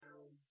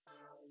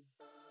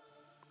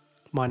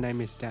My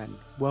name is Dan.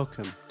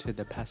 Welcome to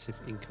the Passive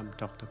Income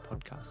Doctor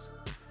podcast.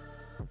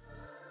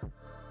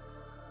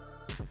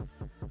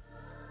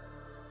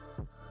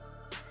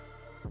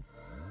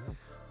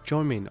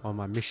 Join me on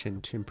my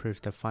mission to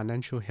improve the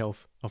financial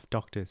health of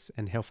doctors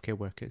and healthcare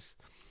workers.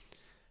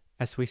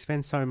 As we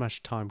spend so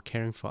much time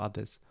caring for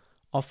others,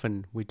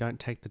 often we don't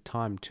take the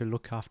time to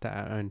look after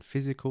our own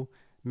physical,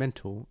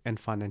 mental, and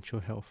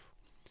financial health.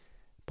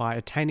 By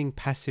attaining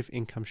passive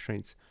income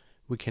streams,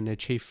 we can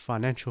achieve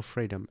financial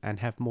freedom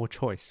and have more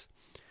choice.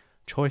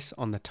 Choice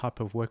on the type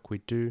of work we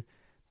do,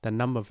 the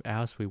number of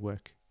hours we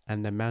work,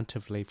 and the amount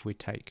of leave we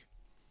take.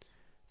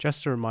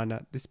 Just a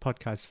reminder, this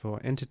podcast is for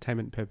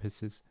entertainment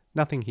purposes.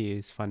 Nothing here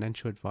is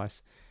financial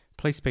advice.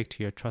 Please speak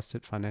to your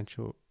trusted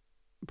financial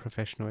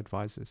professional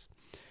advisors.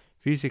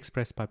 Views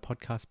expressed by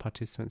podcast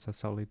participants are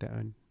solely their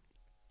own.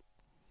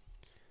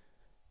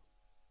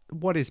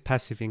 What is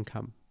passive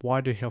income?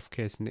 Why do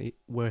healthcare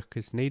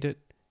workers need it?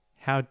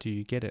 How do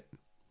you get it?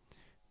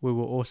 We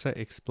will also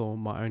explore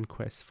my own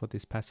quest for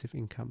this passive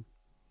income.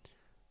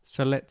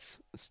 So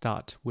let's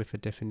start with a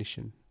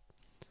definition.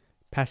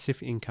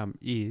 Passive income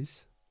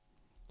is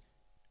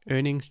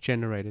earnings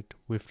generated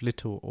with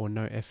little or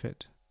no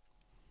effort.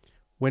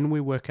 When we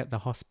work at the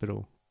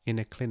hospital, in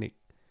a clinic,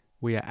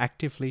 we are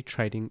actively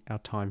trading our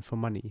time for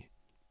money.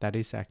 That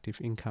is active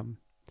income.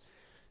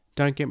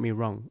 Don't get me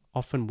wrong,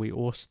 often we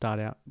all start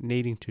out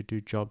needing to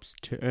do jobs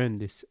to earn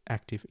this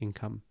active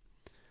income.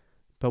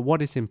 But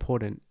what is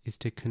important is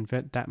to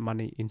convert that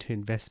money into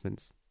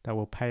investments that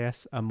will pay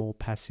us a more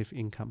passive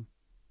income.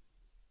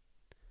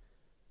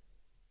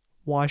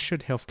 Why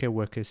should healthcare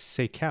workers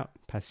seek out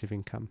passive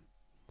income?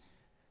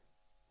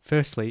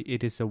 Firstly,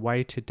 it is a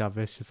way to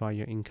diversify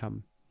your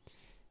income.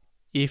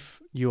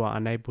 If you are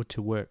unable to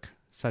work,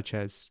 such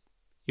as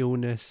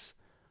illness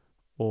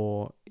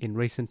or in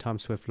recent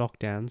times with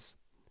lockdowns,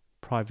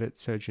 private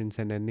surgeons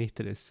and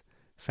anaesthetists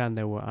found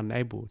they were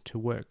unable to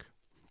work.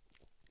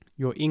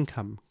 Your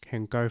income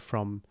can go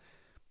from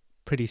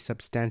pretty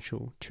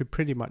substantial to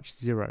pretty much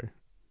zero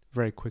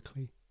very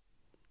quickly.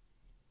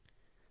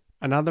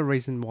 Another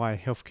reason why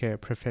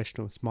healthcare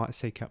professionals might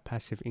seek out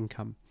passive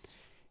income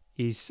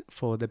is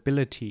for the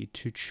ability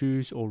to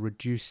choose or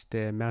reduce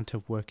their amount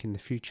of work in the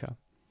future.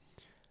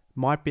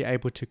 Might be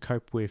able to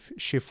cope with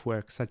shift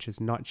work such as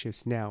night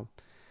shifts now,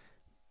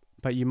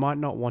 but you might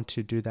not want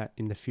to do that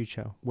in the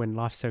future when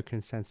life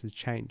circumstances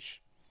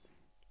change,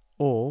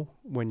 or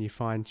when you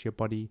find your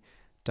body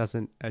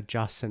doesn't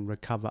adjust and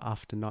recover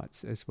after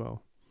nights as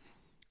well.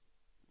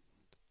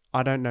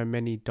 I don't know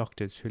many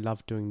doctors who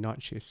love doing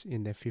night shifts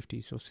in their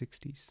 50s or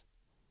 60s.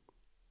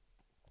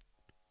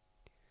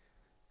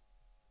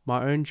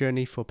 My own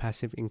journey for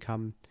passive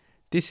income.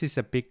 This is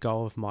a big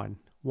goal of mine,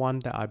 one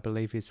that I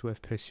believe is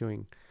worth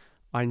pursuing.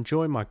 I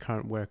enjoy my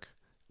current work,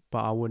 but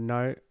I would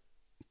know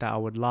that I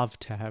would love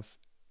to have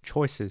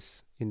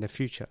choices in the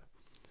future,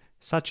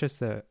 such as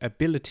the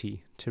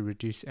ability to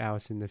reduce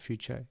hours in the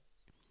future,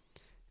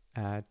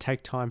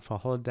 take time for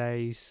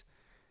holidays,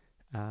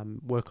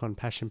 work on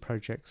passion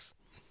projects.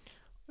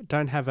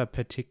 Don't have a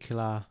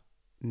particular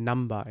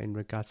number in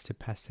regards to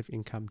passive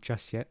income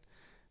just yet,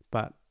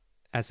 but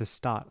as a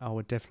start, I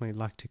would definitely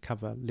like to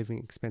cover living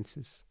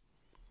expenses.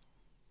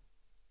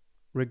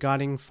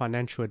 Regarding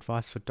financial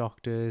advice for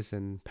doctors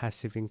and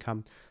passive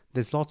income,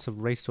 there's lots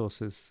of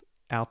resources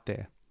out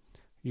there.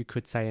 You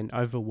could say an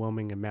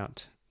overwhelming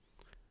amount.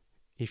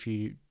 If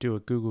you do a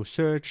Google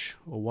search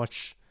or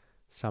watch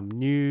some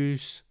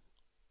news,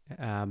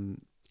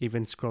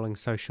 even scrolling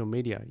social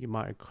media, you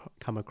might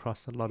come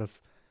across a lot of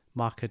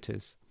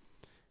marketers,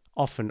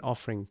 often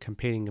offering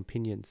competing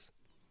opinions.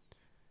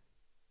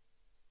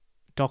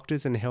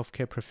 Doctors and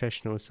healthcare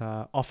professionals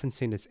are often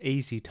seen as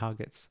easy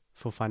targets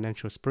for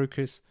financial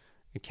spruikers,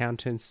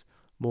 accountants,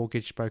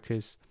 mortgage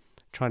brokers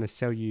trying to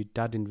sell you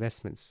dud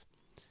investments,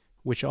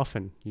 which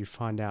often you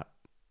find out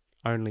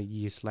only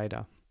years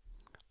later.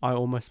 I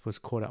almost was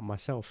caught up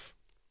myself.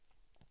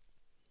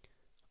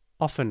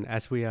 Often,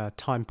 as we are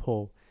time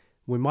poor,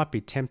 we might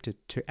be tempted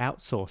to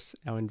outsource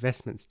our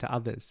investments to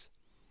others.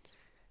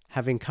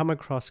 Having come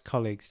across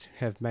colleagues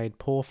who have made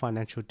poor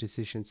financial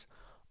decisions,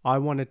 I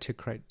wanted to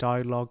create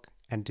dialogue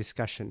and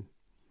discussion,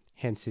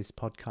 hence this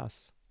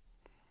podcast.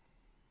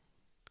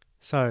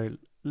 So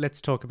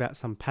let's talk about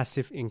some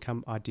passive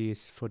income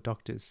ideas for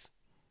doctors.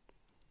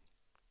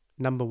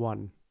 Number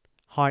 1,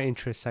 high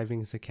interest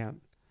savings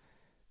account.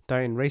 Though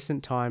in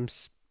recent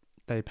times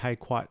they pay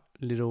quite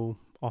little,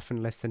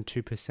 often less than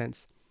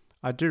 2%.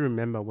 I do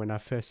remember when I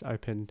first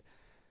opened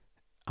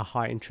a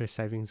high interest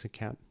savings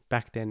account.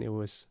 Back then it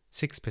was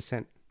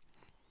 6%.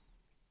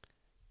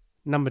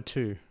 Number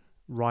 2,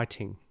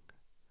 writing.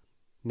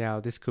 Now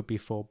this could be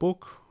for a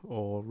book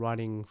or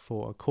writing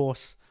for a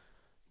course.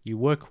 You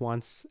work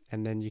once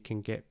and then you can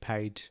get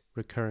paid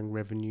recurring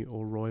revenue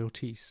or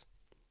royalties.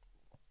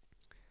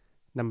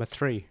 Number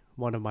 3,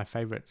 one of my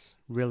favorites,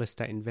 real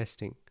estate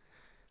investing.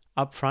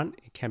 Upfront,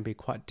 it can be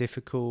quite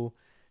difficult,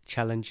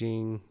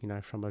 challenging,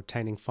 from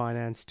obtaining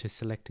finance to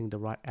selecting the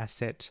right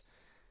asset.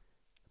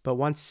 But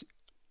once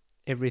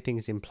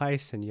everything's in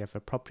place and you have a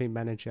property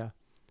manager,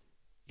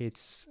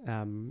 it's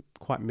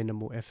quite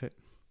minimal effort.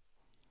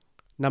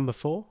 Number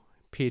 4,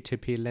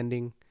 peer-to-peer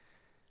lending.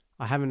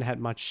 I haven't had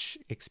much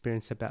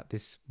experience about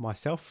this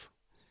myself,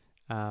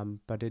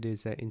 but it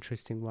is an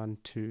interesting one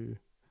to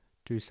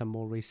do some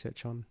more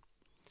research on.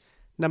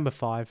 Number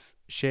 5,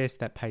 shares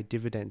that pay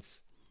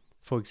dividends.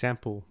 For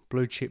example,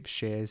 blue chip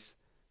shares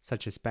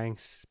such as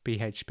banks,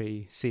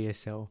 BHP,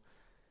 CSL,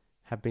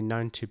 have been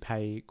known to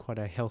pay quite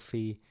a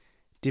healthy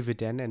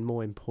dividend and,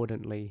 more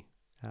importantly,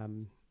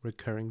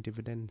 recurring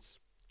dividends.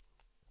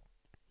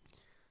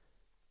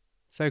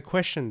 So a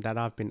question that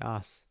I've been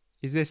asked,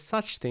 is there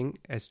such thing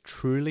as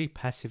truly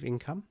passive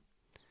income?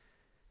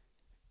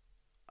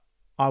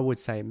 I would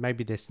say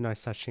maybe there's no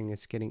such thing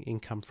as getting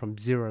income from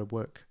zero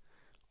work.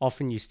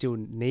 Often you still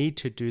need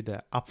to do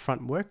the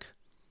upfront work,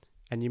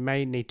 and you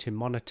may need to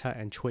monitor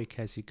and tweak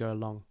as you go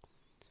along.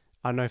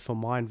 I know for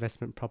my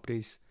investment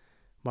properties,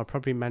 my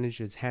property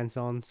manager is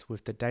hands-ons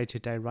with the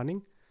day-to-day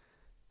running,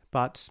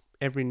 but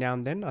every now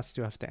and then I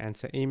still have to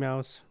answer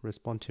emails,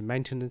 respond to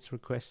maintenance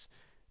requests,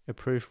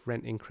 approve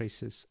rent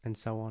increases, and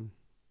so on.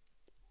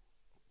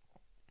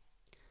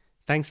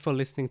 Thanks for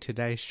listening to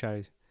today's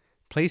show.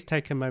 Please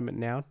take a moment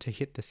now to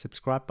hit the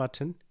subscribe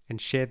button and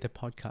share the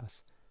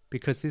podcast,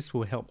 because this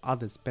will help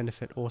others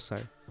benefit also.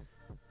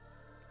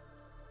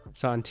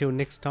 So until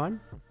next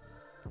time,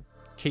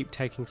 keep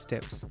taking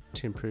steps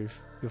to improve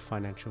your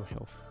financial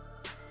health.